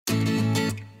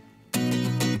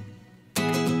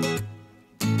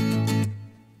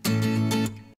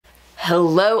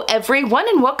Hello everyone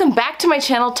and welcome back to my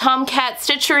channel, Tomcat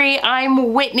Stitchery.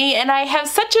 I'm Whitney and I have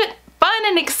such a fun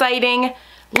and exciting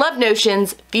Love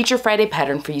Notions Feature Friday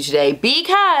pattern for you today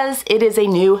because it is a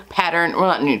new pattern, well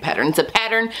not a new pattern, it's a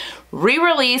pattern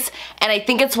re-release, and I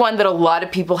think it's one that a lot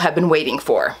of people have been waiting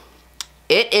for.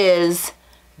 It is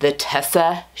the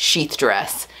Tessa Sheath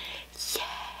dress.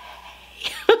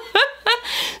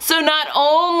 So not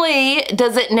only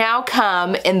does it now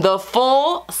come in the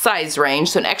full size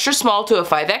range, so an extra small to a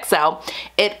 5XL,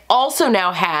 it also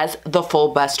now has the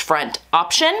full bust front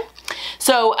option.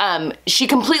 So she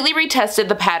completely retested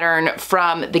the pattern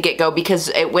from the get-go because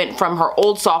it went from her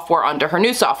old software onto her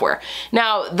new software.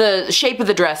 Now the shape of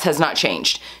the dress has not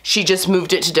changed. She just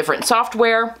moved it to different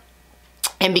software.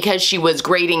 And because she was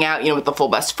grading out, with the full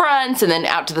bust fronts and then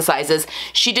out to the sizes,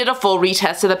 she did a full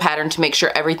retest of the pattern to make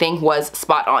sure everything was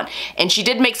spot on. And she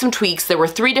did make some tweaks. There were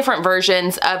 3 different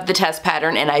versions of the test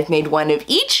pattern and I've made one of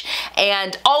each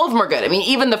and all of them are good. I mean,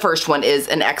 even the first one is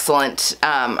an excellent,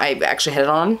 I actually had it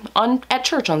on at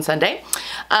church on Sunday.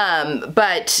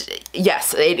 But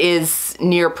yes, it is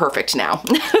near perfect now.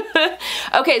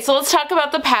 Okay, so let's talk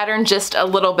about the pattern just a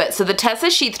little bit. So the Tessa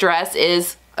Sheath dress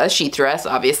is a sheath dress,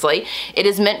 obviously. It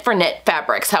is meant for knit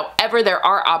fabrics. However, there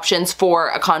are options for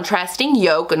a contrasting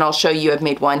yoke, and I'll show you, I've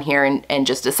made one here in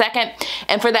just a second.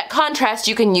 And for that contrast,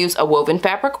 you can use a woven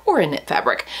fabric or a knit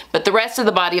fabric. But the rest of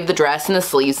the body of the dress and the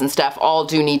sleeves and stuff all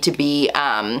do need to be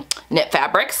knit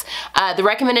fabrics. The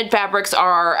recommended fabrics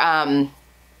are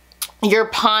your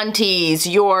Pontes,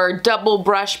 your double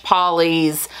brush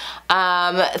polys,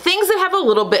 things that have a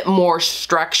little bit more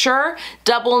structure,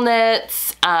 double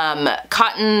knits,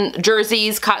 cotton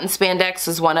jerseys, cotton spandex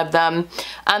is one of them.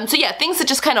 So yeah, things that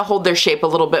just kind of hold their shape a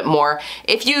little bit more.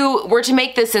 If you were to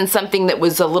make this in something that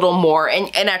was a little more,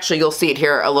 and actually you'll see it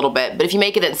here a little bit, but if you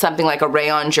make it in something like a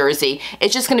rayon jersey,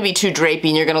 it's just gonna be too drapey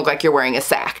and you're gonna look like you're wearing a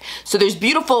sack. So there's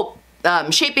beautiful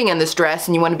shaping in this dress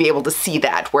and you want to be able to see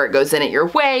that where it goes in at your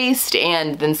waist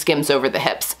and then skims over the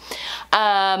hips.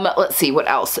 Let's see what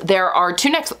else. There are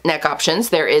 2 neck options.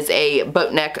 There is a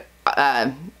boat neck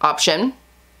option,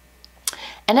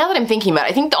 and now that I'm thinking about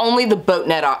it, I think only the boat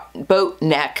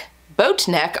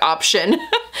neck option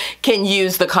can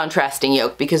use the contrasting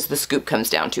yoke because the scoop comes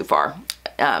down too far.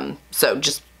 So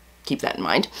just keep that in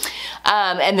mind.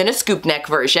 And then a scoop neck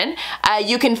version.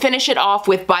 You can finish it off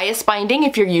with bias binding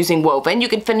if you're using woven. You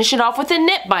can finish it off with a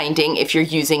knit binding if you're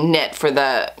using knit for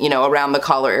the, around the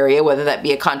collar area, whether that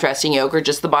be a contrasting yoke or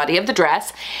just the body of the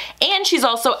dress. And she's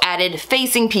also added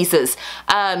facing pieces.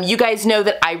 You guys know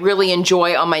that I really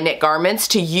enjoy on my knit garments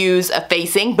to use a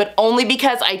facing, but only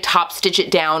because I top stitch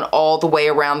it down all the way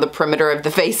around the perimeter of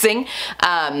the facing.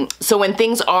 So when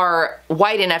things are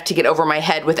wide enough to get over my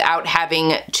head without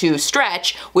having to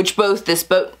stretch, which both this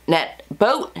boat neck,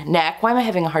 why am I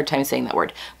having a hard time saying that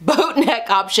word? Boat neck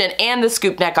option and the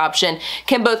scoop neck option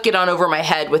can both get on over my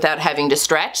head without having to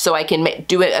stretch. So I can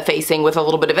do it a facing with a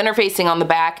little bit of interfacing on the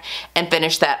back and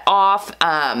finish that off.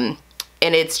 And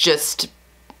it's just,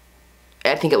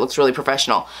 I think it looks really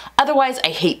professional. Otherwise, I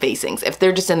hate facings. If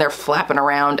they're just in there flapping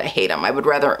around, I hate them. I would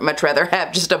much rather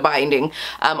have just a binding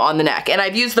on the neck. And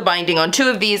I've used the binding on 2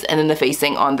 of these and then the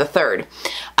facing on the 3rd.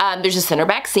 There's a center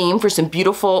back seam for some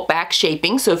beautiful back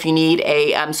shaping. So if you need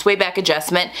a sway back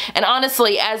adjustment, and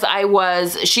honestly,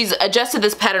 she's adjusted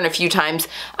this pattern a few times.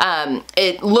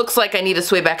 It looks like I need a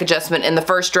sway back adjustment in the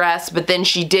first dress, but then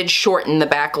she did shorten the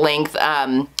back length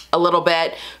a little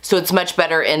bit, so it's much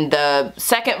better in the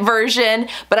second version.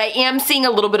 But I am seeing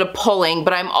a little bit of pulling,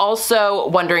 but I'm also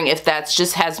wondering if that's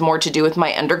just has more to do with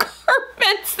my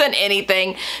undergarments than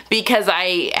anything, because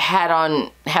I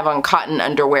have on cotton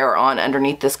underwear on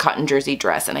underneath this cotton jersey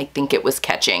dress and I think it was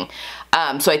catching.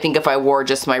 So I think if I wore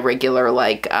just my regular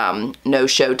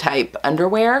no-show type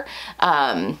underwear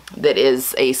that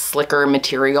is a slicker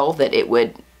material, that it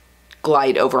would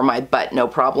glide over my butt no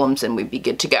problems and we'd be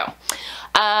good to go.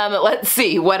 Let's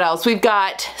see what else. We've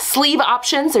got sleeve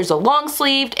options. There's a long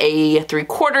sleeved, a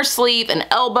 3/4 sleeve, an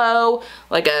elbow,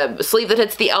 like a sleeve that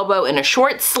hits the elbow, and a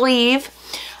short sleeve.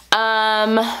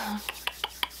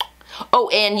 Oh,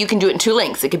 and you can do it in 2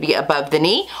 lengths. It could be above the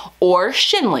knee or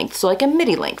shin length, so like a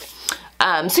midi length.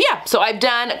 So yeah, so I've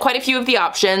done quite a few of the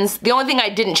options. The only thing I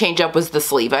didn't change up was the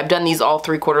sleeve. I've done these all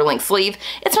 3/4 length sleeve.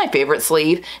 It's my favorite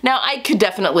sleeve. Now I could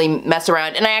definitely mess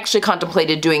around, and I actually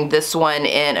contemplated doing this one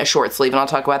in a short sleeve, and I'll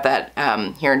talk about that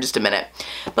here in just a minute.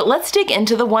 But let's dig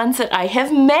into the ones that I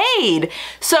have made.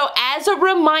 So as a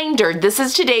reminder, this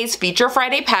is today's Feature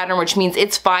Friday pattern, which means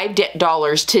it's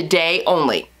 $5 today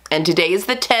only. And today is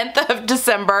the 10th of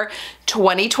December,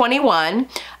 2021.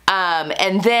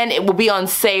 and then it will be on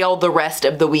sale the rest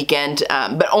of the weekend,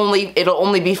 but it'll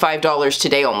only be $5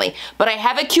 today only. But I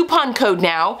have a coupon code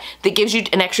now that gives you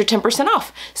an extra 10%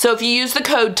 off. So if you use the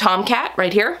code TOMCAT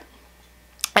right here,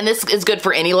 and this is good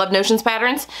for any Love Notions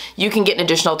patterns, you can get an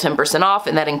additional 10% off,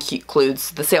 and that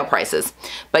includes the sale prices.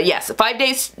 But yes,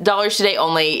 $5 today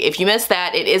only. If you missed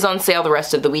that, it is on sale the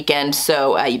rest of the weekend,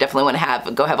 so you definitely want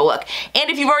to go have a look. And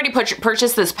if you've already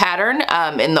purchased this pattern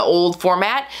in the old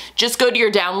format, just go to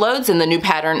your downloads, and the new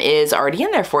pattern is already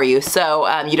in there for you, so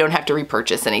you don't have to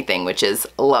repurchase anything, which is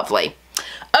lovely.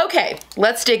 Okay,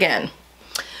 let's dig in.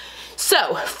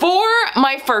 So for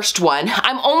my first one,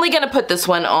 I'm only going to put this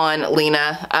one on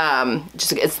Lena.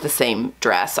 It's the same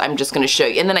dress. I'm just going to show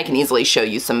you, and then I can easily show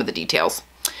you some of the details.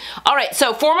 All right,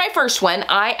 so for my first one,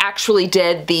 I actually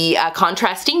did the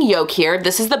contrasting yoke here.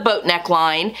 This is the boat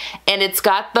neckline, and it's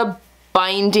got the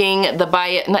binding,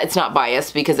 it's not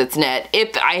bias because it's knit.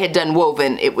 If I had done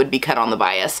woven, it would be cut on the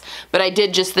bias. But I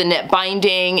did just the knit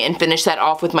binding and finish that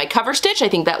off with my cover stitch. I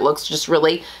think that looks just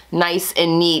really nice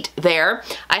and neat there.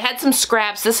 I had some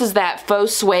scraps. This is that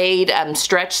faux suede,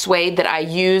 stretch suede that I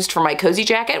used for my cozy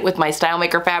jacket with my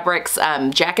StyleMaker Fabrics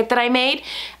jacket that I made.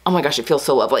 Oh my gosh, it feels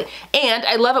so lovely. And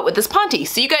I love it with this ponte.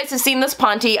 So you guys have seen this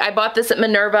ponte. I bought this at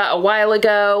Minerva a while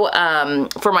ago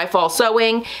for my fall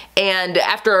sewing. And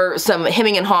after some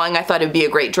hemming and hawing, I thought it would be a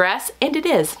great dress. And it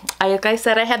is. Like I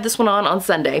said, I had this one on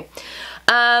Sunday.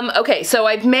 Okay, so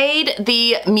I've made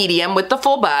the medium with the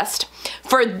full bust.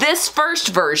 For this first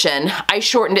version, I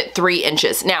shortened it 3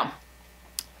 inches. Now,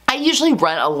 I usually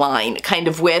run a line kind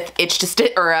of with Itch to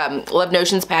Stitch or Love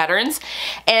Notions patterns,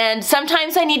 and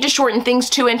sometimes I need to shorten things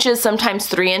 2 inches, sometimes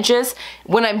 3 inches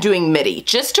when I'm doing midi,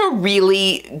 just to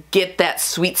really get that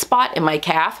sweet spot in my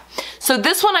calf. So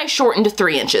this one I shortened to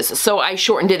 3 inches. So I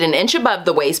shortened it 1 inch above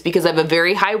the waist because I have a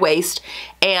very high waist,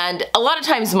 and a lot of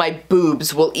times my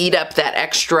boobs will eat up that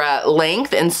extra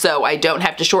length, and so I don't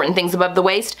have to shorten things above the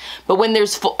waist. But when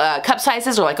there's cup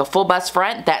sizes or like a full bust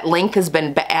front, that length has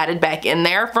been added back in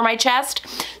there for my chest,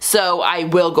 so I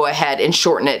will go ahead and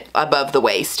shorten it above the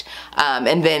waist,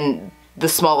 and then the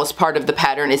smallest part of the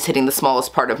pattern is hitting the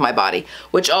smallest part of my body,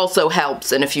 which also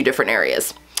helps in a few different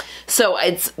areas. So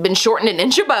it's been shortened 1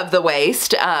 inch above the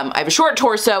waist. I have a short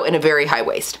torso and a very high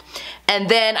waist, and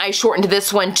then I shortened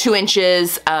this one 2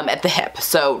 inches at the hip,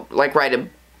 so like right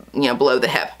below the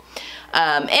hip.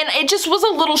 And it just was a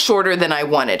little shorter than I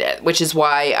wanted it, which is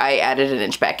why I added 1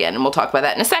 inch back in, and we'll talk about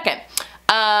that in a second.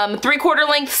 3/4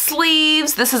 length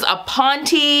sleeves. This is a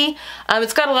ponte.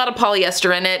 It's got a lot of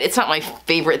polyester in it. It's not my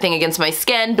favorite thing against my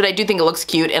skin, but I do think it looks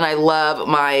cute, and I love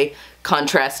my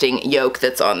contrasting yoke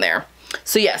that's on there.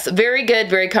 So yes, very good,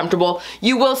 very comfortable.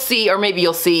 You will see, or maybe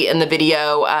you'll see in the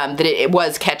video, that it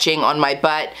was catching on my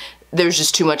butt. There's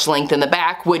just too much length in the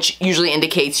back, which usually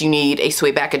indicates you need a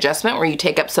sway back adjustment where you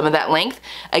take up some of that length.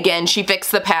 Again, she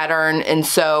fixed the pattern, and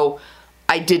so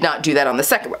I did not do that on the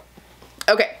second one.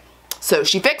 Okay. So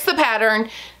she fixed the pattern,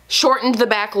 shortened the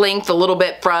back length a little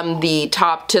bit from the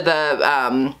top to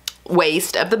the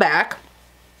waist of the back,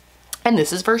 and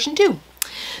this is version 2.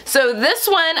 So this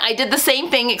one, I did the same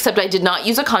thing, except I did not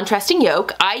use a contrasting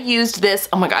yoke. I used this,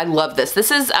 oh my god, I love this. This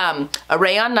is a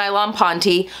rayon nylon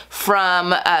ponte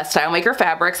from StyleMaker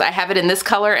Fabrics. I have it in this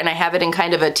color, and I have it in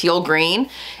kind of a teal green.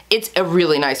 It's a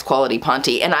really nice quality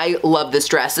ponte, and I love this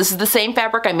dress. This is the same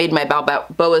fabric I made my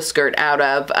boa skirt out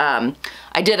of.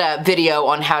 I did a video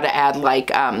on how to add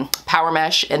like power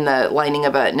mesh in the lining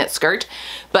of a knit skirt,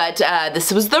 but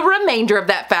this was the remainder of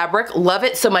that fabric. Love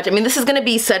it so much. I mean, this is going to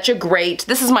be such a great,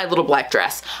 this is my little black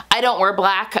dress. I don't wear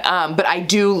black, but I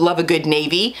do love a good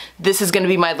navy. This is going to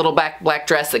be my little black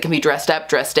dress that can be dressed up,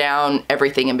 dressed down,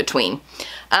 everything in between.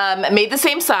 Made the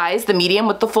same size, the medium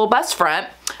with the full bust front.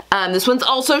 This one's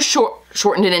also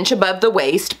shortened 1 inch above the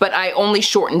waist, but I only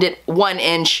shortened it 1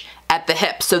 inch at the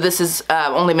hip. So this has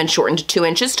only been shortened to 2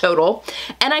 inches total.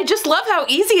 And I just love how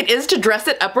easy it is to dress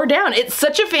it up or down. It's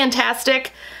such a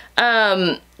fantastic,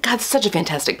 God, it's such a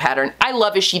fantastic pattern. I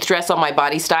love a sheath dress on my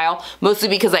body style, mostly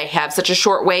because I have such a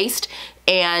short waist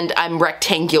and I'm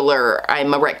rectangular.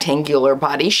 I'm a rectangular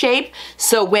body shape.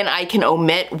 So when I can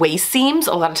omit waist seams,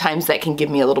 a lot of times that can give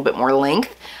me a little bit more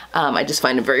length. I just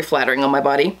find it very flattering on my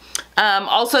body.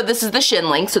 Also, this is the shin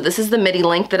length. So this is the midi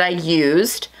length that I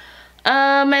used.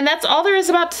 And that's all there is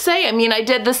about to say. I mean, I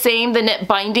did the same, the knit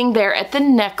binding there at the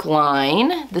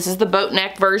neckline. This is the boat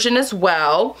neck version as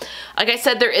well. Like I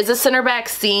said, there is a center back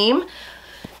seam.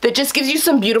 that just gives you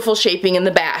some beautiful shaping in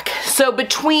the back. So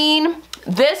between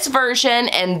this version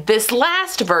and this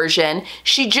last version,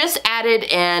 she just added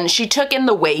in, she took in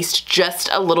the waist just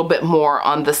a little bit more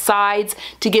on the sides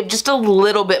to give just a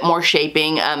little bit more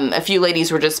shaping. A few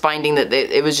ladies were just finding that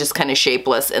it was just kind of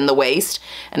shapeless in the waist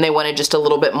and they wanted just a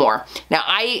little bit more. Now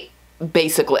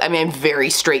basically, I mean, I'm very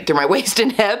straight through my waist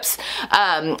and hips.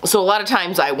 So a lot of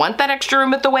times I want that extra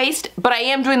room at the waist, but I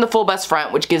am doing the full bust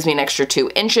front, which gives me an extra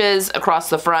 2 inches across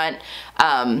the front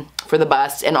for the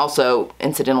bust and also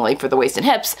incidentally for the waist and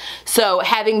hips. So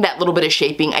having that little bit of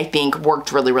shaping, I think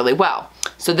worked really, really well.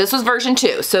 So this was version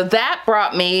 2. So that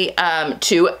brought me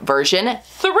to version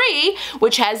 3,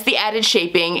 which has the added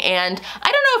shaping. And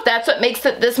I don't know if that's what makes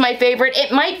this my favorite.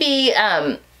 It might be,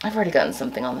 I've already gotten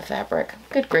something on the fabric.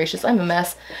 Good gracious, I'm a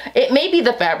mess. It may be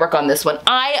the fabric on this one.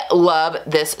 I love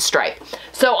this stripe.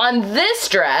 So on this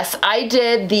dress, I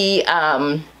did the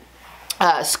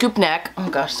scoop neck. Oh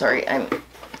gosh, sorry, I'm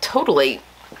totally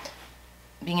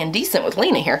being indecent with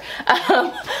Lena here.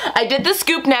 I did the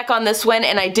scoop neck on this one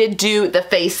and I did do the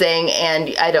facing,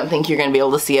 and I don't think you're gonna be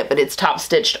able to see it, but it's top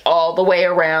stitched all the way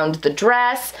around the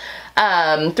dress.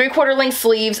 3/4 length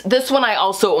sleeves. This one I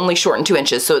also only shortened 2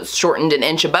 inches, so it's shortened 1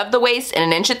 inch above the waist and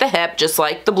 1 inch at the hip, just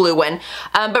like the blue one.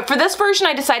 But for this version,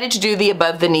 I decided to do the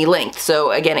above the knee length.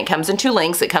 So again, it comes in 2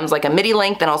 lengths. It comes like a midi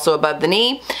length and also above the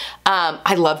knee.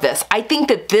 I love this. I think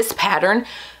that this pattern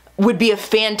would be a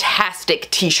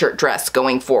fantastic t-shirt dress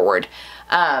going forward.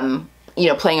 You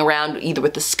know, playing around either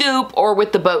with the scoop or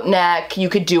with the boat neck. You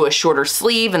could do a shorter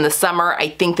sleeve in the summer. I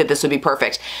think that this would be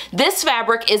perfect. This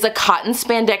fabric is a cotton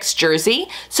spandex jersey.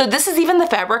 So this is even the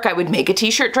fabric I would make a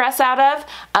t-shirt dress out of.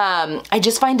 I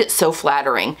just find it so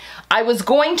flattering. I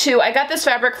got this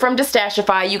fabric from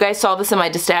Destashify. You guys saw this in my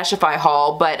Destashify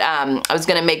haul, but I was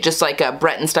gonna make just like a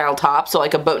Breton style top, so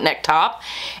like a boat neck top.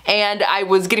 And I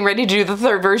was getting ready to do the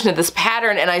 3rd version of this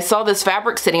pattern and I saw this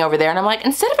fabric sitting over there and I'm like,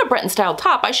 instead of a Breton style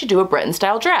top, I should do a Breton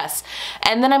style dress.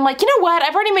 And then I'm like, you know what?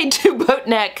 I've already made 2 boat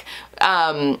neck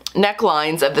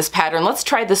necklines of this pattern. Let's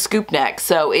try the scoop neck.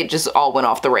 So it just all went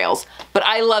off the rails. But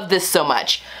I love this so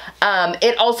much.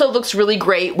 It also looks really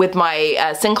great with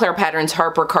my Sinclair Patterns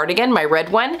Harper cardigan, my red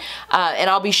one. And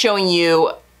I'll be showing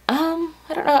you,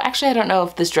 I don't know, actually I don't know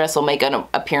if this dress will make an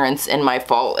appearance in my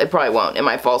fall, it probably won't in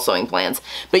my fall sewing plans,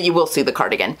 but you will see the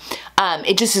cardigan.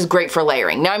 It just is great for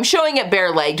layering. Now I'm showing it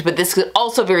bare-legged, but this could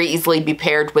also very easily be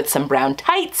paired with some brown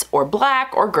tights or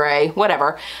black or gray,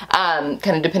 whatever, kind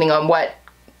of depending on what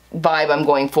vibe I'm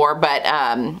going for, but,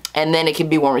 and then it could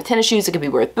be worn with tennis shoes, it could be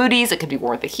worn with booties, it could be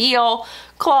worn with a heel,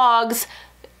 clogs.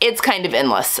 It's kind of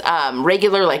endless.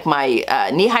 Regular, like my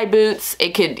knee-high boots,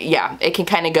 it can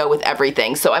kind of go with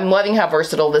everything. So I'm loving how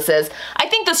versatile this is. I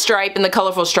think the stripe and the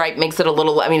colorful stripe makes it a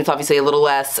little, I mean, it's obviously a little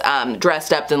less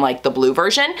dressed up than like the blue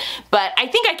version, but I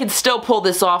think I could still pull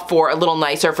this off for a little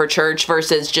nicer for church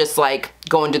versus just like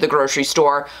going to the grocery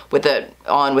store with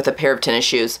a pair of tennis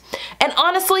shoes. And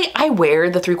honestly, I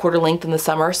wear the 3/4 length in the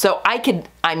summer, so I could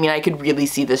really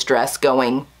see this dress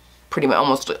going pretty much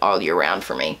almost all year round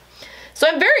for me. So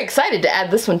I'm very excited to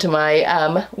add this one to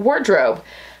my wardrobe.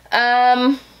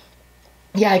 Yeah,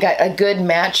 I got a good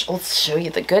match. Let's show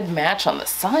you the good match on the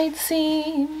side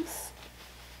seams.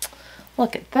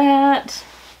 Look at that.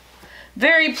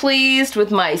 Very pleased with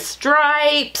my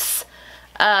stripes,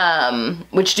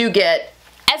 which do get,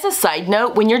 as a side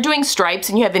note, when you're doing stripes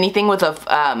and you have anything with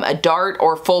a dart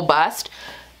or full bust,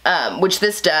 which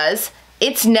this does,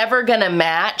 it's never gonna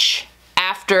match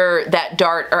after that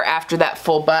dart or after that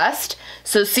full bust.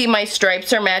 So see, my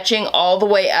stripes are matching all the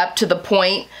way up to the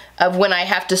point of when I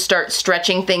have to start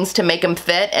stretching things to make them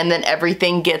fit, and then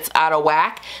everything gets out of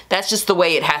whack. That's just the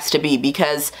way it has to be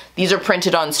because these are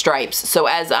printed on stripes. So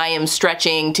as I am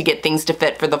stretching to get things to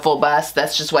fit for the full bust,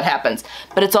 that's just what happens.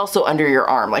 But it's also under your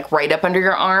arm, like right up under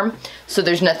your arm. So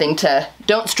there's nothing to,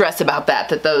 don't stress about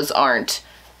that those aren't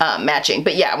matching.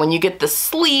 But yeah, when you get the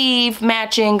sleeve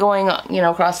matching going, you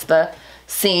know, across the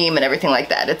seam and everything like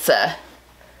that, it's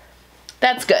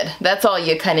that's good. That's all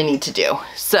you kind of need to do.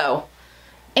 So,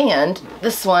 and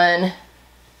this one,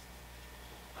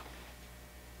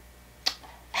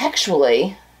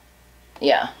 actually,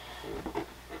 yeah,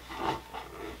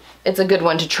 it's a good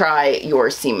one to try your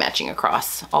seam matching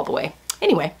across all the way.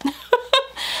 Anyway,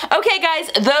 okay guys,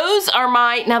 those are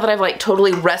my, now that I've like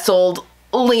totally wrestled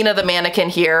Lena the mannequin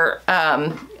here,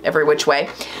 every which way.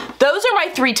 Those are my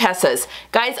 3 Tessas.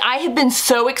 Guys, I have been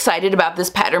so excited about this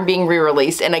pattern being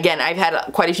re-released, and again, I've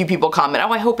had quite a few people comment,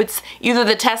 oh, I hope it's either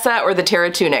the Tessa or the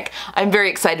Terra Tunic. I'm very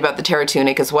excited about the Terra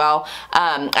Tunic as well.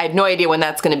 I have no idea when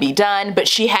that's going to be done, but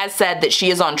she has said that she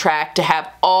is on track to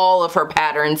have all of her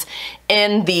patterns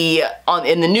in the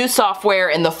new software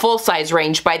in the full size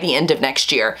range by the end of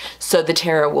next year. So the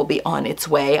Terra will be on its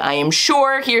way, I am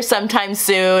sure, here sometime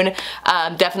soon,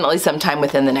 definitely sometime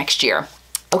within the next year.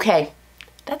 Okay,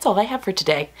 that's all I have for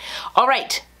today. All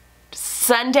right,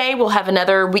 Sunday we'll have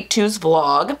another week 2's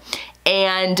vlog.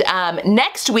 And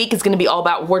next week is going to be all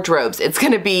about wardrobes. It's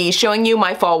going to be showing you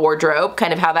my fall wardrobe,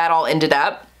 kind of how that all ended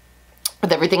up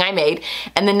with everything I made.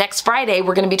 And then next Friday,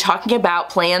 we're going to be talking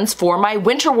about plans for my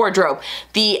winter wardrobe.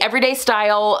 The Everyday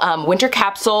Style winter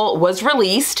capsule was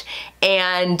released,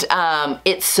 and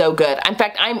it's so good. In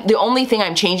fact, the only thing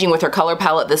I'm changing with her color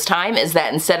palette this time is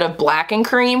that instead of black and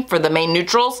cream for the main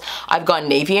neutrals, I've gone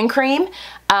navy and cream.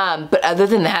 But other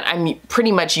than that, I'm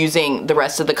pretty much using the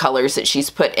rest of the colors that she's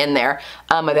put in there.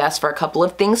 I've asked for a couple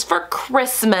of things for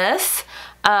Christmas.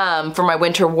 For my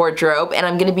winter wardrobe, and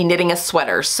I'm going to be knitting a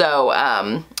sweater. So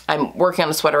I'm working on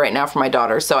a sweater right now for my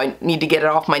daughter, so I need to get it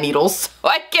off my needles so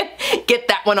I can get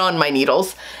that one on my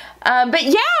needles. But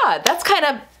yeah, that's kind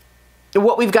of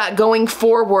what we've got going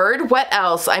forward. What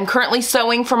else? I'm currently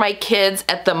sewing for my kids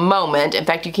at the moment. In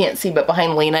fact, you can't see, but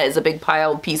behind Lena is a big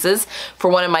pile of pieces for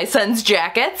one of my son's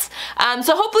jackets.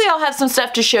 So hopefully I'll have some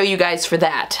stuff to show you guys for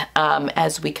that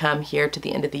as we come here to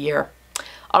the end of the year.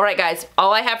 All right, guys,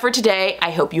 all I have for today.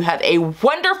 I hope you have a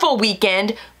wonderful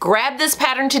weekend. Grab this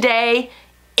pattern today.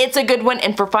 It's a good one,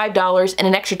 and for $5 and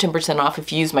an extra 10% off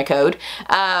if you use my code.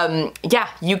 Yeah,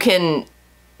 you can,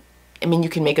 you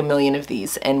can make a million of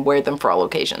these and wear them for all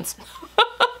occasions.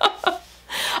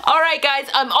 All right, guys,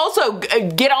 also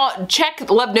check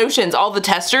Love Notions, all the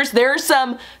testers. There are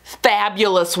some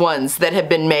fabulous ones that have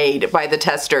been made by the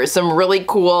testers. Some really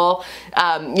cool,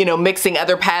 mixing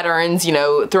other patterns,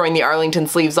 throwing the Arlington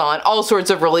sleeves on, all sorts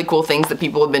of really cool things that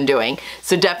people have been doing.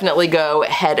 So definitely go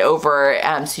head over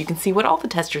so you can see what all the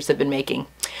testers have been making.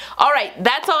 All right,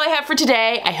 that's all I have for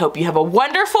today. I hope you have a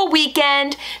wonderful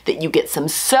weekend, that you get some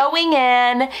sewing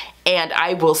in, and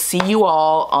I will see you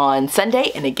all on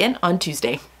Sunday and again on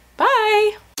Tuesday.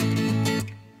 Bye.